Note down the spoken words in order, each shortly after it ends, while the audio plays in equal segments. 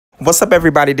What's up,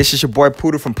 everybody? This is your boy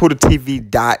Puda from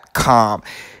PudaTV.com.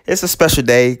 It's a special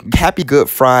day. Happy Good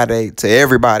Friday to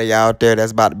everybody out there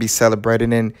that's about to be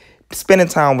celebrating and spending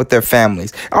time with their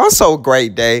families. Also a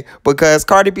great day because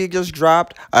Cardi B just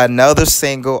dropped another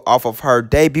single off of her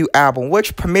debut album,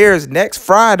 which premieres next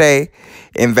Friday,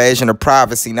 Invasion of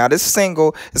Privacy. Now, this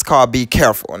single is called Be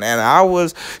Careful. And I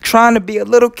was trying to be a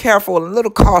little careful, a little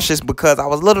cautious because I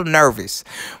was a little nervous.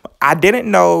 I didn't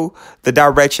know the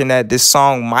direction that this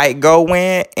song might go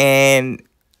in. And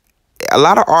a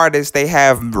lot of artists, they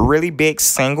have really big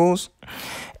singles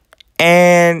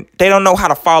and they don't know how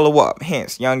to follow up.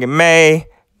 Hence, Young and May,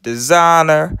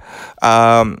 Designer,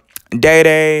 Day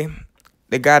Day,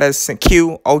 the guy that's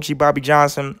Q, OG Bobby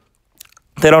Johnson.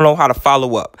 They don't know how to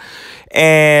follow up.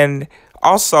 And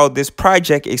also, this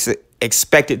project is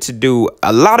expected to do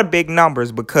a lot of big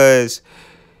numbers because,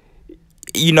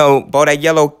 you know, Bodak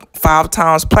Yellow 5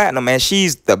 times platinum, and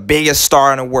she's the biggest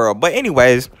star in the world. But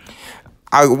anyways,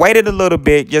 I waited a little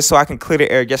bit just so I can clear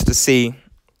the air just to see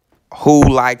who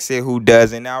likes it, who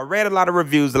doesn't. Now, I read a lot of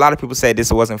reviews. A lot of people said this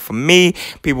wasn't for me.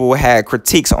 People had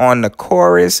critiques on the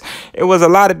chorus. It was a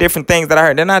lot of different things that I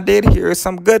heard. Then I did hear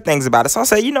some good things about it. So I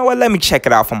said, you know what? Let me check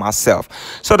it out for myself.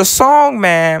 So the song,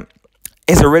 man,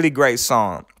 is a really great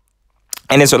song.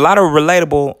 And it's a lot of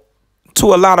relatable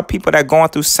to a lot of people that are going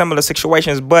through similar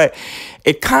situations. But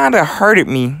it kind of hurted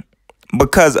me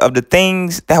because of the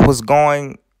things that was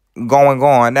going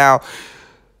on. Now,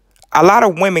 a lot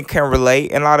of women can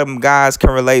relate, and a lot of them guys can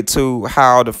relate to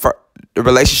how the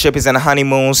relationship is in the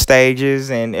honeymoon stages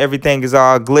and everything is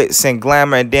all glitz and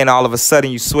glamour, and then all of a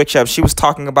sudden you switch up. She was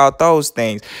talking about those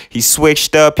things. He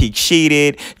switched up, he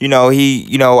cheated, he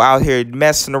out here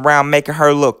messing around, making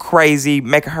her look crazy,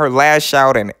 making her lash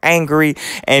out and angry,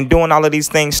 and doing all of these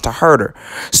things to hurt her.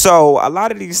 So a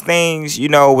lot of these things,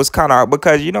 was kind of,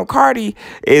 because, Cardi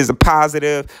is a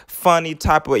positive, funny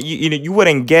type of, you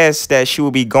wouldn't guess that she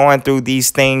would be going through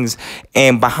these things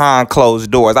and behind closed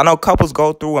doors. I know couples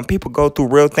go through and people go through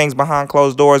real things behind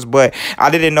closed doors, but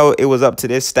I didn't know it was up to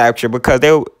this stature because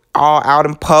they were all out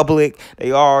in public,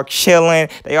 they all chilling,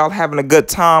 they all having a good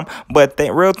time, but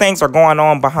the real things are going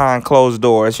on behind closed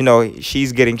doors.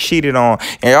 She's getting cheated on,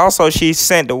 and also she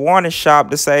sent the warning shot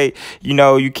to say,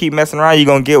 you keep messing around, you're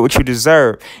gonna get what you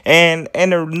deserve. And in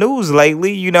the news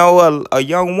lately, a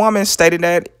young woman stated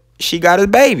that she got a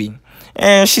baby.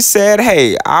 And she said,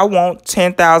 hey, I want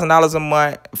 $10,000 a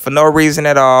month for no reason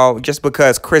at all, just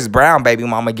because Chris Brown baby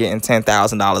mama getting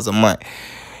 $10,000 a month.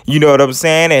 You know what I'm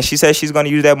saying? And she said she's going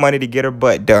to use that money to get her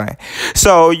butt done.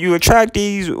 So you attract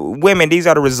these women. These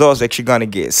are the results that you're going to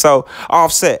get. So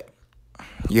Offset,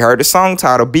 you heard the song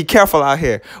title. Be careful out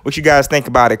here. What you guys think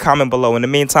about it? Comment below. In the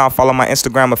meantime, follow my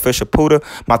Instagram, Official Puda,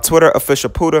 my Twitter, Official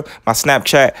Puda, my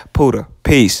Snapchat, Puda.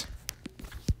 Peace.